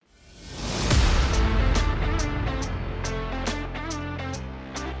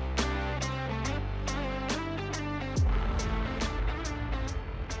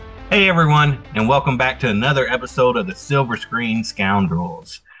Hey everyone, and welcome back to another episode of the Silver Screen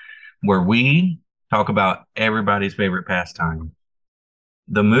Scoundrels, where we talk about everybody's favorite pastime,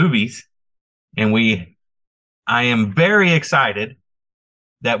 the movies. And I am very excited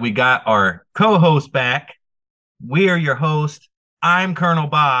that we got our co-host back. We are your host. I'm Colonel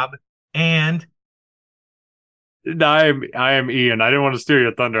Bob, and I am Ian. I didn't want to steal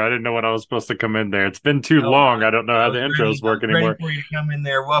your thunder. I didn't know when I was supposed to come in there. It's been too oh, long. I don't know I how was the ready. intros I was work ready anymore. for you to come in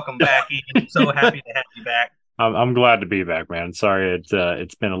there. Welcome back, Ian. I'm so happy to have you back. I'm glad to be back, man. Sorry,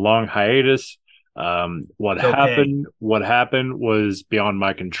 it's been a long hiatus. What It's okay. happened? What happened was beyond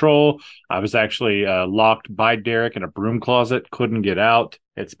my control. I was actually locked by Derek in a broom closet. Couldn't get out.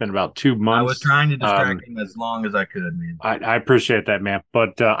 It's been about two I was months. trying to distract him as long as I could, man. I appreciate that, man.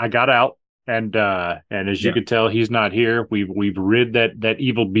 But I got out, and as you Yeah. can tell, he's not here. We've rid that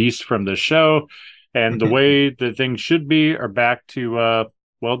evil beast from the show, and the way the things should be are back to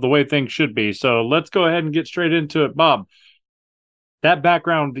the way things should be. So let's go ahead and get straight into it, Bob. That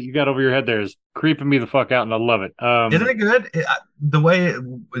background that you got over your head there is creeping me the fuck out, and I love it. Isn't it good? The way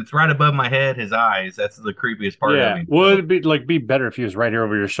it's right above my head, his eyes. That's the creepiest part of Yeah, him. would So it be better if he was right here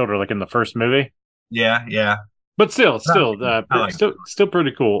over your shoulder, like in the first movie? yeah, yeah. But still, I like still, it. I like it. still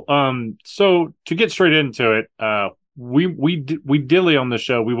pretty cool. So to get straight into it, we dilly on the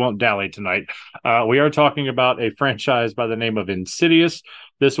show. We won't dally tonight. We are talking about a franchise by the name of Insidious.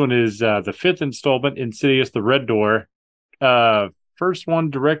 This one is the fifth installment, Insidious: The Red Door. Uh, First one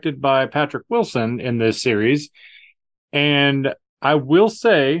directed by Patrick Wilson in this series, and I will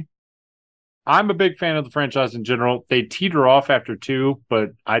say I'm a big fan of the franchise in general. They teeter off after two, but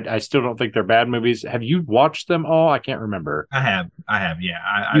I still don't think they're bad movies. Have you watched them all? I can't remember. I have. Yeah,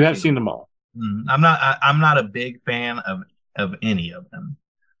 You I've have seen seen them. them all. I'm not a big fan of any of them,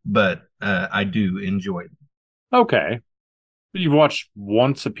 but I do enjoy them. Okay. You've watched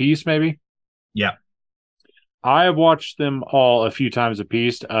once a piece, maybe? Yeah. I have watched them all a few times a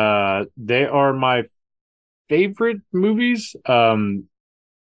piece. They are my favorite movies in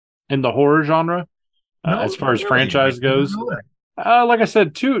the horror genre as No, far as really. I franchise didn't goes. know that. Like I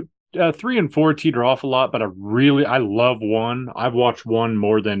said, three and four teeter off a lot, but I love one. I've watched one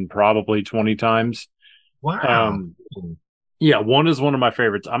more than probably 20 times. Wow. Um, yeah, one is one of my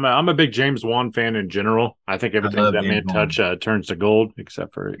favorites. I'm a big James Wan fan in general. I think I everything love that James man touch Bond. turns to gold,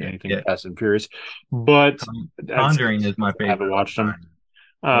 except for Yeah, anything yeah. Fast and Furious. But that's Conjuring because is my I haven't favorite all watched them. time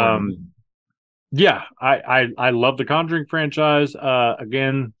horror movie. Um, yeah, I love the Conjuring franchise.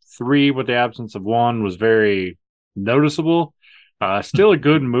 Again, three with the absence of one was very noticeable. Still a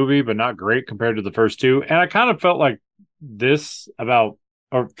good movie, but not great compared to the first two. And I kind of felt like this about,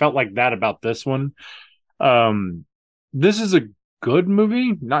 or felt like that about this one. Um, this is a good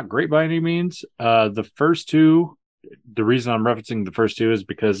movie, not great by any means. The first two, the reason I'm referencing the first two is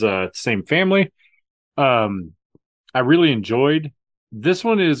because it's the same family. Um, I really enjoyed. This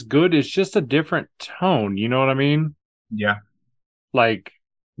one is good. It's just a different tone. You know what I mean? Yeah. Like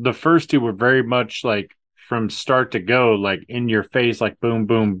the first two were very much like from start to go, like in your face, like boom,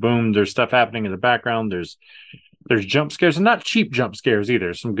 boom, boom. There's stuff happening in the background. There's jump scares, and not cheap jump scares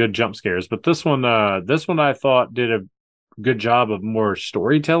either. Some good jump scares. But this one I thought did a good job of more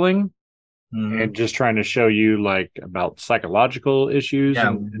storytelling and Hmm. just trying to show you like about psychological issues Yeah.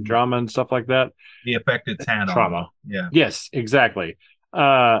 and drama and stuff like that. The effect it's had on them. Trauma. Yeah. Yes, exactly.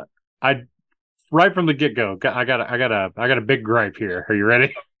 I right from the get go, I got a big gripe here. Are you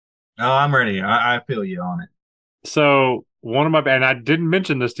ready? Oh, I'm ready. I feel you on it. So one of my and I didn't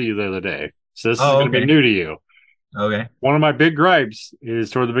mention this to you the other day, so this is Oh, going to be okay. new to you. Okay. One of my big gripes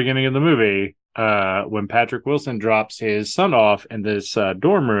is toward the beginning of the movie, when Patrick Wilson drops his son off in this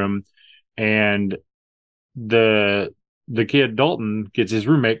dorm room, and the the kid Dalton gets his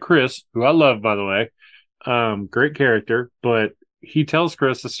roommate Chris, who I love by the way, great character, but he tells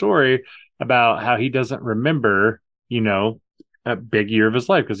Chris a story about how he doesn't remember, you know, a big year of his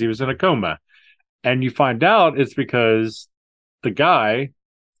life because he was in a coma, and you find out it's because the guy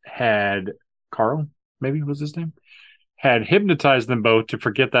had Carl, maybe was his name, had hypnotized them both to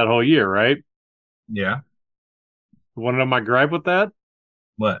forget that whole year, right? Yeah. Want to know my gripe with that?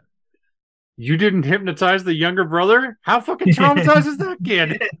 What? You didn't hypnotize the younger brother? How fucking traumatized is that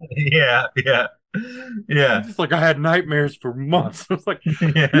kid? Yeah. Yeah. Yeah. He's just like, I had nightmares for months. I was like,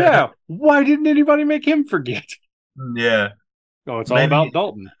 Yeah. yeah, why didn't anybody make him forget? Yeah. Oh, it's all about Maybe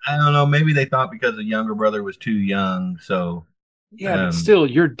Dalton. I don't know. Maybe they thought because the younger brother was too young, so Yeah, but still,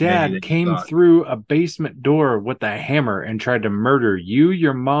 your maybe dad they just came thought. through a basement door with a hammer and tried to murder you,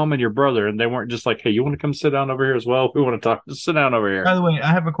 your mom, and your brother. And they weren't just like, hey, you want to come sit down over here as well? We want to talk. Just sit down over here. By the way,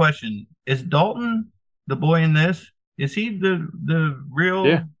 I have a question. Is Dalton the boy in this? Is he the Yeah. real?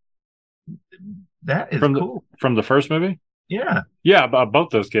 That is from the cool. from the first movie. Yeah, Yeah, both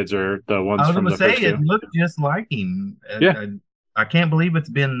those kids are the I ones was from gonna the say first it two. looked just like him. Yeah, I can't believe it's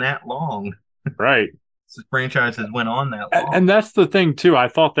been that long. right. This franchise has went on that And long. that's the thing too. I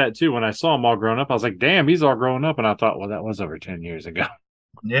thought that too when I saw him all grown up. I was like, "Damn, he's all grown up." And I thought, well, that was over 10 years ago.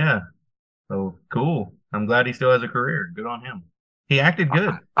 Yeah, so cool. I'm glad he still has a career. Good on him. He acted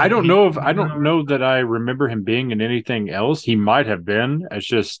good. I don't know if He I did don't all right. know that I remember him being in anything else. He might have been. It's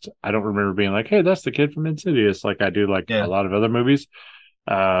just I don't remember being like, "Hey, that's the kid from Insidious," like I do like a Yeah, lot of other movies.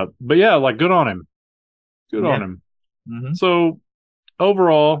 But yeah, like good on him. Good on yeah. him. Hmm. So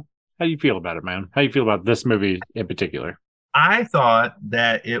overall, how you feel about it, man? How you feel about this movie in particular? I thought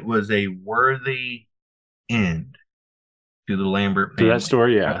that it was a worthy end to the Lambert To that family.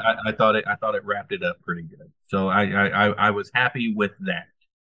 story, I, yeah. I, I thought it wrapped it up pretty good. So I was happy with that.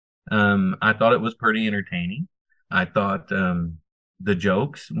 I thought it was pretty entertaining. I thought the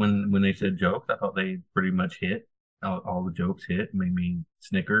jokes when they said jokes, I thought they pretty much hit. All the jokes hit, made me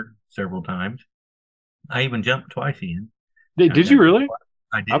snicker several times. I even jumped twice, Ian. Did I you jumped really? twice.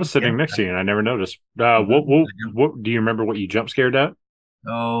 I I was did, yeah. sitting next to you and I never noticed. Mhm. I jumped. What do you remember? What you jump scared at?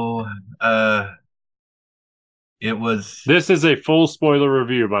 Oh, uh, it was This is a full spoiler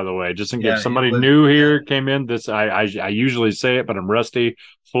review, by the way. Just in case yeah, it somebody was new yeah. here came in, this I usually say it, but I'm rusty.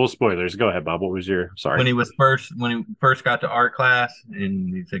 Full spoilers. Go ahead, Bob. What was your sorry? When he first got to art class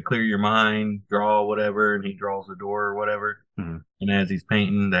and he said clear your mind, draw whatever, and he draws the door or whatever. Hmm. And as he's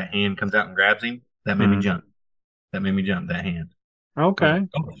painting, that hand comes out and grabs him. That made me Hmm. jump. That made me jump. That hand. I was like, Okay.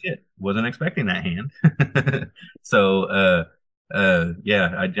 oh shit, wasn't expecting that hand. So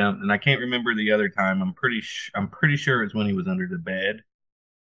yeah, I jumped, and I can't remember the other time. I'm pretty sure it's when he was under the bed,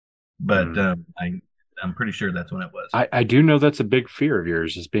 but Hmm. I'm pretty sure that's when it was. I do know that's a big fear of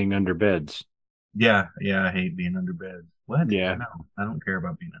yours is being under beds. Yeah, yeah, I hate being under bed. What? Yeah. No, I don't care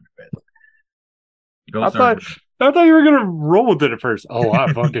about being under bed. I Ghosts aren't thought real. I thought you were gonna roll with it at first. Oh,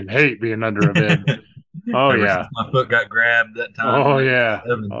 I fucking hate being under a bed. Oh Ever yeah. since my foot got grabbed that time when Oh I was yeah.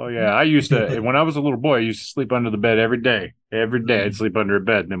 Oh yeah. I used to 7. when I was a little boy, I used to sleep under the bed every day. Every day I'd Mm. sleep under a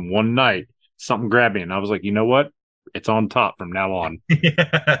bed. And then one night something grabbed me and I was like, you know what? It's on top from now on.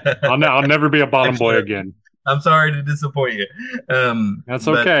 Yeah. I'll never be a bottom boy Actually, again. I'm sorry to disappoint you. That's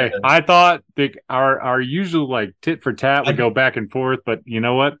But okay. I thought our usual like tit for tat we I go back and forth, but you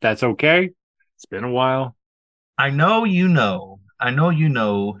know what? That's okay. It's been a while. I know you know. I know you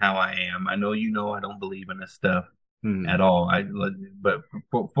know how I am. I know you know I don't believe in this stuff Hmm. at all. But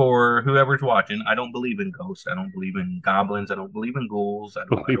for whoever's watching, I don't believe in ghosts. I don't believe in goblins. I don't believe in ghouls. I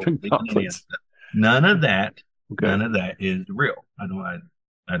Believe don't in believe in any of that goblins. stuff. None of that. Okay. None of that is real.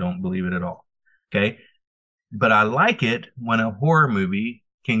 I don't believe it at all. Okay. But I like it when a horror movie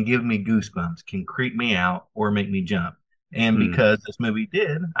can give me goosebumps, can creep me out, or make me jump. And Hmm. because this movie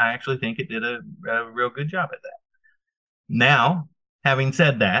did, I actually think it did a real good job at that. Now, having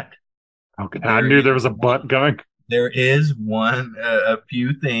said that, Okay. I there knew is there was a butt one, coming. a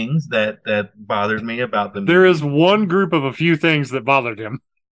few things that bothers me about the There is movie. one group of a few things that bothered him.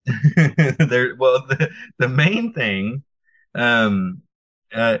 Well, the main thing, um,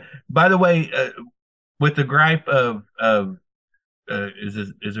 uh, by the way, with the gripe of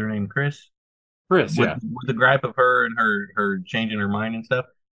is her name Chris? Chris, yeah. With the gripe of her and her changing her mind and stuff.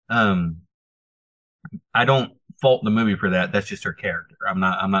 Um, I don't fault the movie for that. That's just her character. I'm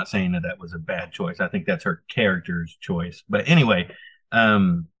not saying that that was a bad choice. I think that's her character's choice. But anyway,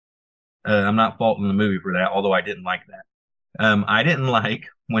 um, I'm not faulting the movie for that. Although I didn't like that. I didn't like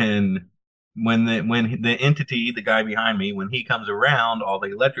when the entity, the guy behind me, when he comes around, all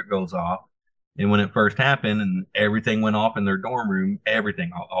the electric goes off. And when it first happened and everything went off in their dorm room,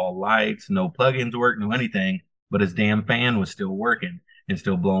 everything, all lights, no plugins worked, no anything, but his damn fan was still working and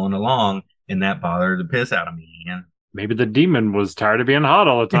still blowing along, and that bothered the piss out of me. And Maybe the demon was tired of being hot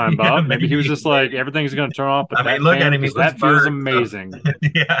all the time, yeah, Bob. Maybe he was just like, maybe. everything's going to turn off, but I mean, that look at fan, him; he because looks that feels burnt. So amazing.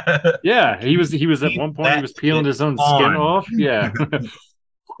 yeah, Yeah, he was at one keep point he that was peeling shit his own skin on. off. Yeah.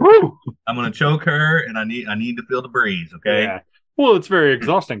 Woo! I'm gonna choke her, and I need to feel the breeze. Okay. Yeah. Well, it's very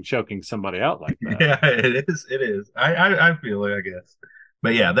exhausting choking somebody out like that. Yeah, it is. It is. I feel it, I guess.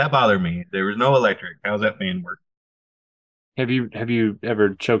 But yeah, that bothered me. There was no electric. How's that fan work? Have you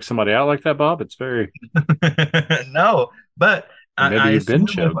ever choked somebody out like that, Bob? It's very No, but or maybe you've been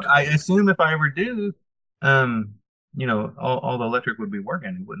choked. I assume if I ever do, um, all the electric would be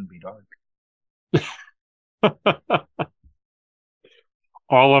working. It wouldn't be dark.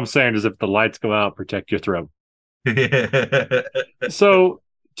 All I'm saying is if the lights go out, protect your throat. Yeah. So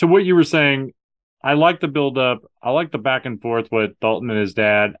to what you were saying, I like the build up. I like the back and forth with Dalton and his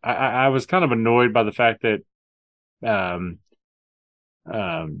dad. I was kind of annoyed by the fact that um,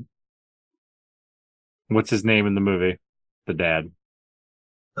 um, What's his name in the movie? The dad.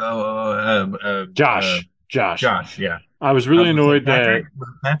 Oh, Josh. Josh. Yeah, I was I really was gonna say annoyed that Patrick. Was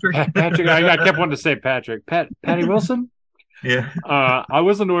it Patrick? Patrick. I kept wanting to say Patrick. Patty Wilson. Yeah, I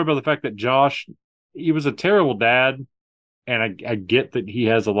was annoyed by the fact that Josh, he was a terrible dad, and I get that he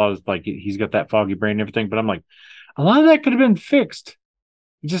has a lot of like he's got that foggy brain and everything, but I'm like, a lot of that could have been fixed.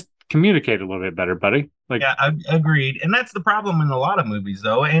 Just communicate a little bit better, buddy. Like, yeah, I agreed. And that's the problem in a lot of movies,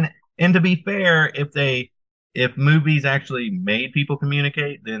 though. And to be fair, if movies actually made people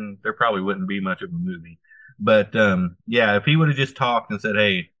communicate, then there probably wouldn't be much of a movie. But yeah, if he would have just talked and said,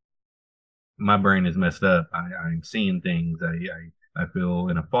 "Hey, my brain is messed up. I'm seeing things. I feel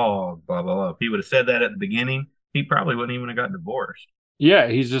in a fog. Blah blah blah." If he would have said that at the beginning, he probably wouldn't even have got divorced. yeah,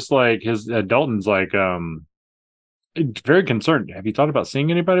 he's just like his Dalton's like very concerned. Have you thought about seeing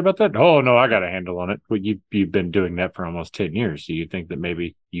anybody about that? Oh no, I got a handle on it. Well, you've been doing that for almost 10 years. So you think that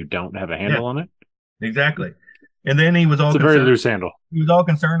maybe you don't have a Yeah, handle on it? exactly. And then he was It's all a very concerned. loose handle. He was all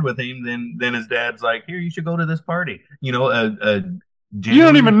concerned with him. Then his dad's like, "Here, you should go to this party." A You don't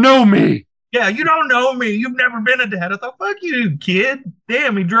genuine. even know me. Yeah, you don't know me. You've never been a dad. I thought, fuck you, kid.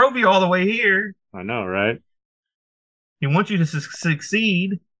 Damn, he drove you all the way here. I know, right? He wants you to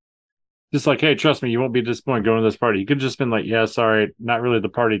succeed. Just like, hey, trust me, you won't be disappointed going to this party. You could have just been like, yeah, sorry, not really the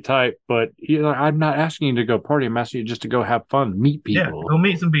party type, but I'm not asking you to go party. I'm asking you just to go have fun, meet Yeah, people. go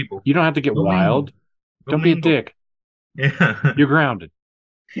meet some people. You don't have to get Go mingle. wild. Go Don't be a mingle. dick. Yeah. You're grounded.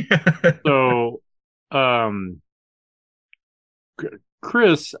 So, um,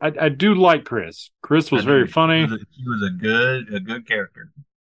 Chris, I do like Chris. Chris I was very did. funny. He was a good character.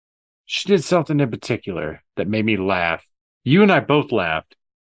 She did something in particular that made me laugh. You and I both laughed.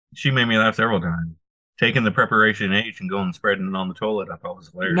 She made me laugh several times. Taking the preparation H and going and spreading it on the toilet, I thought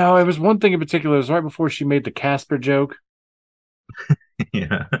was No, it hilarious. was one thing in particular. It was right before she made the Casper joke.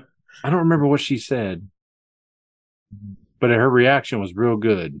 Yeah. I don't remember what she said, but her reaction was real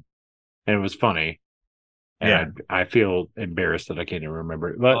good and it was funny. Yeah. And I feel embarrassed that I can't even remember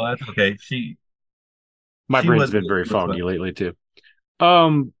it. But Oh, that's okay. my She brain's was been very was foggy funny. lately too.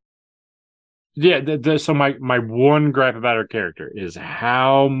 Um, yeah. So my one gripe about her character is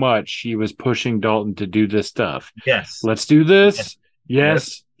how much she was pushing Dalton to do this stuff. Yes. Let's do Yes. this.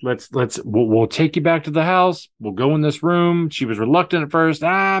 Yes. Yes. We'll take you back to the house. We'll go in this room. She was reluctant at first.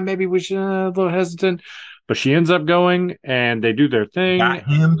 Maybe we should, a little hesitant, but she ends up going and they do their thing. Got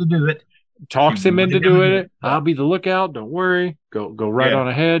him to do it. She Talks him into wanted him to doing do it. it. I'll be the lookout. Don't worry. Go right Yeah. on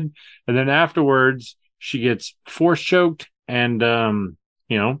ahead. And then afterwards, she gets force choked, and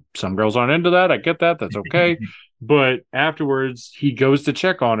some girls aren't into that. I get that. That's okay. But afterwards, he goes to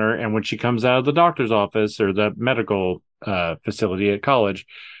check on her, and when she comes out of the doctor's office or the medical facility at college,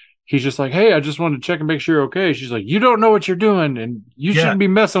 he's just like, "Hey, I just wanted to check and make sure you're okay." She's like, "You don't know what you're doing, and you Yeah. shouldn't be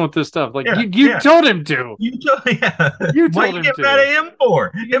messing with this stuff." Like Yeah. you Yeah. told him to. Yeah. You Why told you him get mad to. at him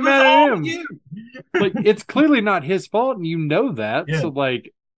for? You get It was mad at all him. you. Like it's clearly not his fault, and you know that. Yeah. So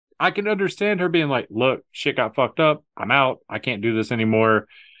like, I can understand her being like, "Look, shit got fucked up. I'm out. I can't do this anymore.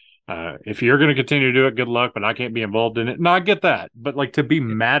 If you're going to continue to do it, good luck, but I can't be involved in it." No, I get that. But like to be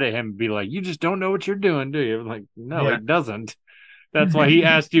mad at him and be like, "You just don't know what you're doing, do you?" Like, no, he Yeah. doesn't. That's why he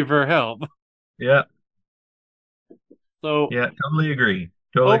asked you for help. Yeah. So Yeah. Totally agree.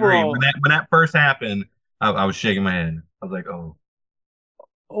 Totally agree. overall, When that first happened, I was shaking my head. I was like, "Oh,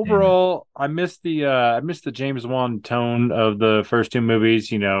 damn it." I missed the James Wan tone of the first two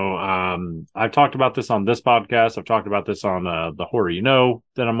movies. I've talked about this on this podcast. I've talked about this on the horror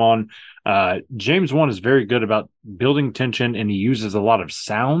that I'm on. James Wan is very good about building tension, and he uses a lot of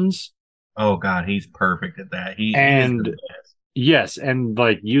sounds. Oh God, he's perfect at that. He is the And best. yes, and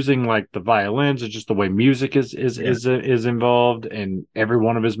like using like the violins, and just the way music Yeah. is involved in every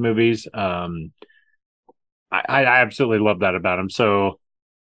one of his movies. I absolutely love that about him. So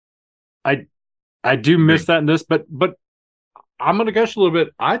I I do miss Agree. that in this, but I'm gonna gush a little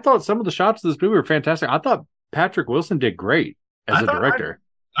bit. I thought some of the shots of this movie were fantastic. I thought Patrick Wilson did great as I a thought director.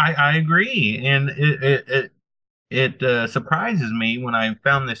 I agree, and it surprises me when I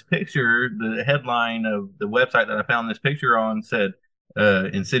found this picture. The headline of the website that I found this picture on said,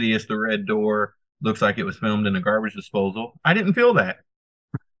 "Insidious: The Red Door looks like it was filmed in a garbage disposal." I didn't feel that.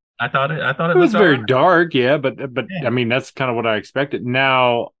 I thought it It was looked all very right. dark, yeah, but Yeah. I mean that's kind of what I expected.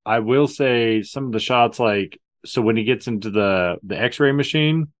 Now I will say some of the shots, like so when he gets into the X-ray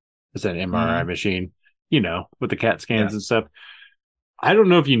machine, it's an MRI Mhm. machine, with the CAT Yeah. scans and stuff. I don't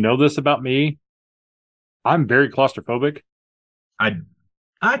know if you know this about me. I'm very claustrophobic. I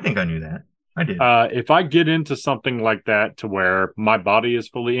I think I knew that. I did. If I get into something like that to where my body is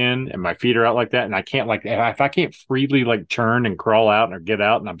fully in and my feet are out like that, and I can't like if I can't freely like turn and crawl out or get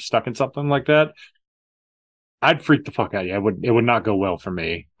out, and I'm stuck in something like that, I'd freak the fuck out. Yeah, it would not go well for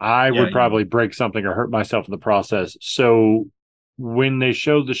me. I Yeah, would probably break something or hurt myself in the process. So when they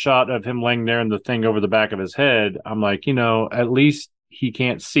showed the shot of him laying there and the thing over the back of his head, I'm like, at least he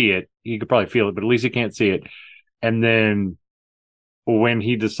can't see it. He could probably feel it, but at least he can't see it. And then when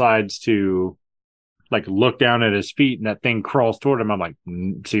he decides to like look down at his feet and that thing crawls toward him, I'm like,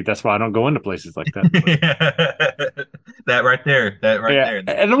 see, that's why I don't go into places like that. that right there, that right Yeah, there.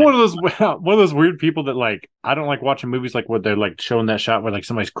 and I'm one of those weird people that like I don't like watching movies like where they're like showing that shot where like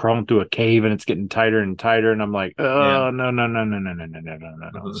somebody's crawling through a cave and it's getting tighter and tighter, and I'm like, Yeah. oh no no no no no no no no no no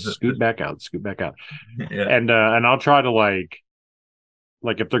no, scoot back out, Yeah. and I'll try to like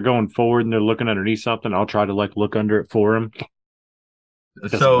if they're going forward and they're looking underneath something, I'll try to like look under it for them.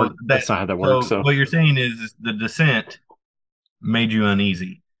 It doesn't So work. That's not how that works. so So what you're saying is the descent made you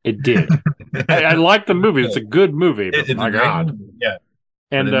uneasy. it did. I like the movie. It's a Okay. good movie, but It's a my great God. movie. Yeah.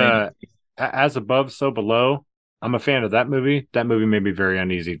 But And it made you as above, so below. I'm a fan of that movie. That movie made me very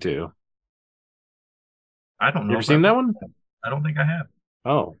uneasy too. I don't You know ever if I've seen that one? I don't think I have.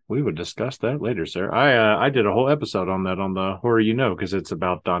 Oh, we would discuss that later, sir. I did a whole episode on that on the horror because it's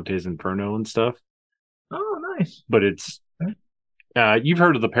about Dante's Inferno and stuff. Oh, nice. But it's Okay. you've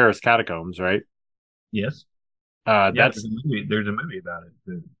heard of the Paris catacombs, right? Yes. Yeah, That's there's a movie about it.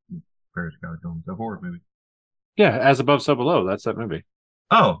 The Paris Catacombs, a horror movie. yeah, as above, so below. That's that movie.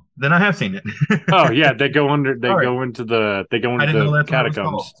 Oh, then I have seen it. Oh yeah, they go under. They All right. go into the. They go I into didn't know the that's what it was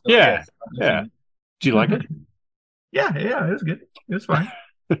called. catacombs. So Yeah, yes, I've yeah. seen Do you like it. it? Yeah, yeah, it was good. It was fine.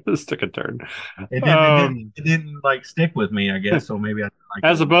 This took a turn. It didn't it Um, didn't it didn't like stick with me, I guess, so maybe I didn't like it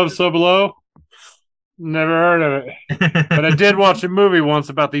as as much above, so below. Never heard of it. But I as did watch a movie once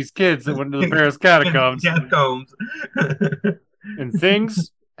about these kids that went to the Paris catacombs, Catacombs. and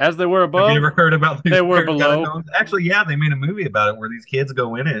things as they were Have you above, ever heard about these they were Paris below. Catacombs? Actually, yeah, they made a movie about it where these kids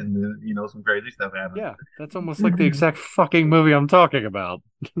go in it and some crazy stuff happens. Yeah, that's almost like the exact fucking movie I'm talking about.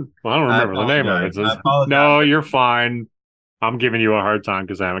 Well, I don't I remember the name of it. apologize. I So apologize. no, you're fine. I'm giving you a hard time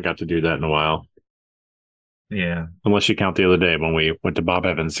because I haven't got to do that in a while. Yeah. Unless you count the other day when we went to Bob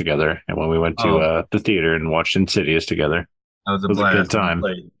Evans together and when we went to Oh, the theater and watched Insidious together. that was a It was a good blast when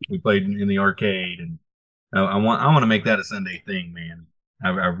time. we played in the arcade, and I want to make that a Sunday thing, man. I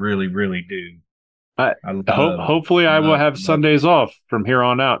really really do. I I hopefully I will have love. Sundays off from here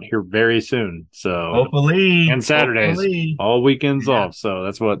on out here very soon. So Hopefully, and Saturdays, hopefully, all weekends yeah, off. So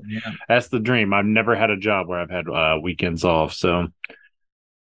yeah. that's the dream. I've never had a job where I've had weekends off. So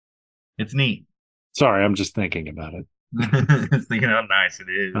It's neat. sorry, I'm just thinking about it. It's thinking how nice it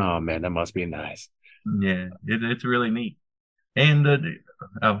is. Oh man, that must be nice. Yeah, it's really neat. And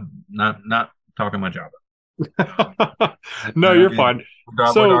not talking my job. No, you're fine. We're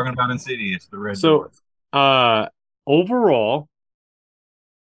So talking about Insidious, the red so doors. uh overall,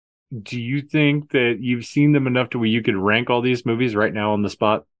 do you think that you've seen them enough to where you could rank all these movies right now on the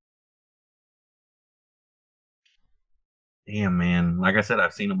spot? Damn, man. Like I said,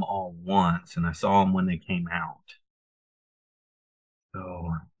 I've seen them all once, and I saw them when they came out.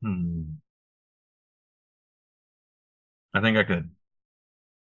 So, I think I could.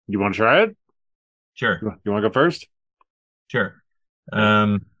 You want to try it? Sure, You want to go first? sure. Okay.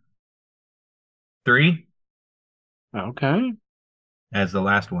 Um, three Okay. as the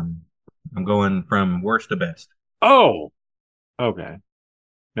last one. I'm going from worst to best. Oh, okay.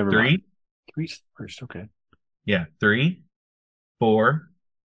 Never mind. Three, Three's first. Okay. yeah, three, four,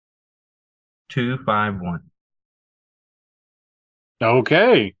 two, five, one.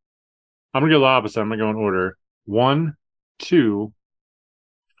 Okay. I'm gonna go the opposite. I'm gonna go in order. One, two,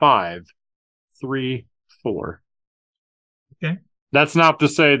 five, three, four. Okay. That's not to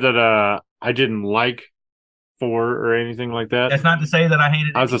say that I didn't like four or anything like that. That's not to say that I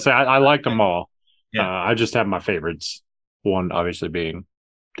hated I was any gonna of say I liked them all. Yeah. I just have my favorites. One obviously being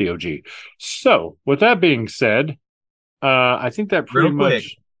the OG. So with that being said, I think that pretty Real quick,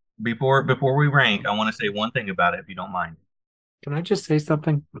 much. before we rank, I want to say one thing about it, if you don't mind. Can I just say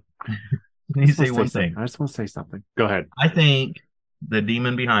something? Can you say one thing? I just want to say something. Go ahead. I think the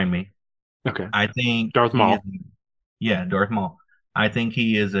demon behind me. Okay. I think Darth Maul. Yeah, Darth Maul. I think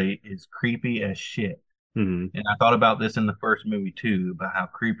he is creepy as shit. Mm-hmm. And I thought about this in the first movie too, about how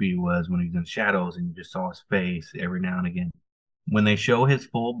creepy he was when he was in shadows and you just saw his face every now and again. When they show his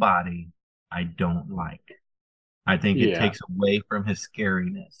full body, I don't like. I think it Yeah. takes away from his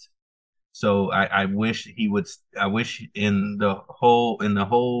scariness. So I wish he would. I wish in the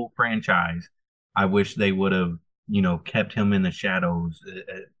whole franchise, I wish they would have kept him in the shadows.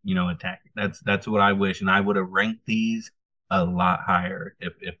 Attack. That's what I wish, and I would have ranked these a lot higher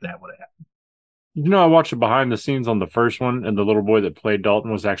if that would have happened. I watched the behind the scenes on the first one, and the little boy that played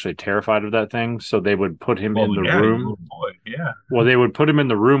Dalton was actually terrified of that thing. So they would put him Well, in the yeah, he's a little room. boy. Yeah, Well, they would put him in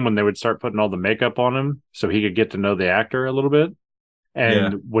the room when they would start putting all the makeup on him so he could get to know the actor a little bit. yeah,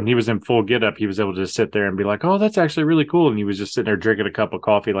 And when he was in full get up, he was able to just sit there and be like, "Oh, that's actually really cool." And he was just sitting there drinking a cup of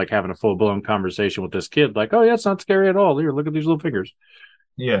coffee, like having a full blown conversation with this kid, like, "Oh, yeah, it's not scary at all. Here, look at these little fingers."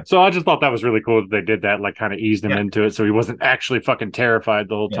 yeah, So I just thought that was really cool that they did that, like kind of eased him yeah, into it, so he wasn't actually fucking terrified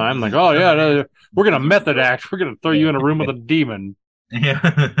the whole yeah. time. This Like, is "Oh yeah, something. no, we're gonna This is method real. act. We're gonna throw Yeah, you in a room with a demon."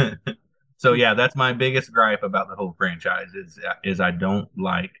 yeah. So yeah, that's my biggest gripe about the whole franchise is I don't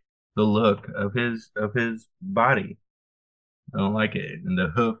like the look of his body. I don't like it, and the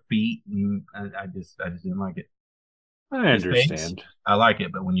hoof feet, and I just didn't like it. I His face, understand. I like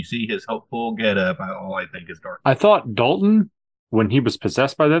it, but when you see his full get up, all I think is dark. I thought Dalton, when he was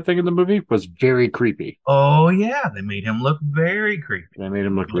possessed by that thing in the movie, was very creepy. Oh yeah, they made him look very creepy. They made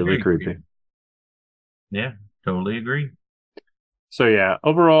him look really Very creepy. creepy. Yeah, totally agree. So yeah,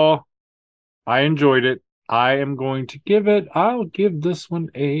 overall, I enjoyed it. I am going to give it. I'll give this one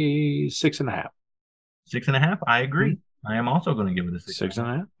a 6.5. 6.5. I Hmm? agree. I am also going to give it a six and Six a and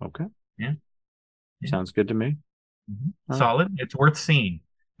half. a half. Okay, Yeah, yeah. sounds good to me. All right. Solid. It's worth seeing.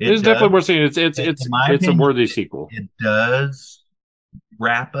 It's It does, definitely worth seeing. in my It's a opinion, worthy sequel. it does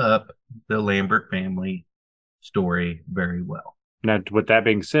wrap up the Lambert family story very well. Now, with that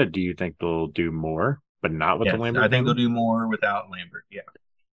being said, do you think they'll do more, but not with the Yes, I Lambert think they'll family? do more without Lambert. Yeah.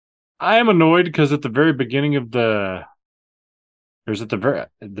 I am annoyed because at the very beginning of there's at the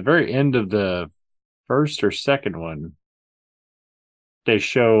very end of the first or second one, they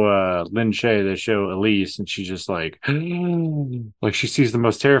show Lin Shay, they show Elise, and she's just like like she sees the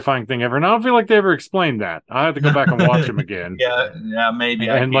most terrifying thing ever. And I don't feel like they ever explained that. I have to go back and watch them again. Yeah, yeah, maybe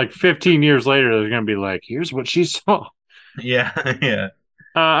I And can't. like 15 years later, they're gonna be like, here's what she saw. Yeah, yeah,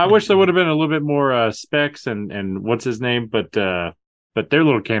 I wish there would have been a little bit more Specs and what's his name, but their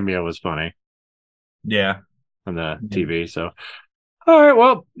little cameo was funny yeah. on the TV. So all right,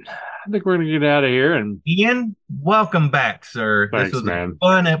 well, I think we're gonna get out of here and Ian, welcome back, sir. This thanks, was a man.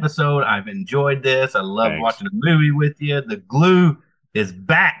 fun episode. I've enjoyed this. I love Thanks. watching a movie with you. The glue is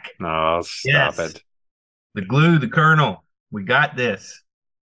back. No, stop Yes, it. the glue, the kernel. We got this.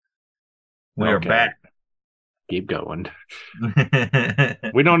 We are Okay, back. keep going.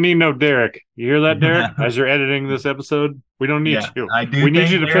 We don't need no Derek. You hear that, Derek? As you're editing this episode, we don't need Yeah, you. I do We need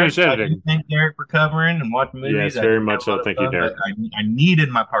thank you to Derek. finish I do editing. thank Derek for covering and watching movies. Yes, I very did have much a lot so. of Thank you, fun, but Derek. I needed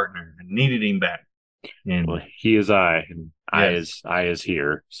my partner. I needed him back. Well, And he is I, and yes, I is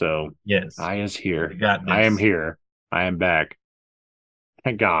here. So yes, I is we here. got I am this. here. I am back.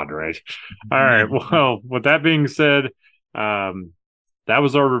 Thank God, right? All right. Well, with that being said, um, that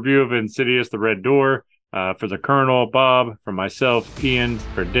was our review of Insidious: The Red Door. For the Colonel, Bob, for myself, Ian,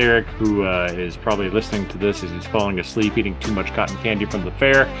 for Derek, who is probably listening to this as he's falling asleep, eating too much cotton candy from the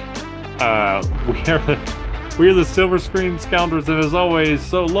fair. We are the Silver Screen Scoundrels, and as always,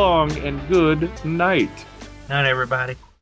 so long and good night. Not everybody.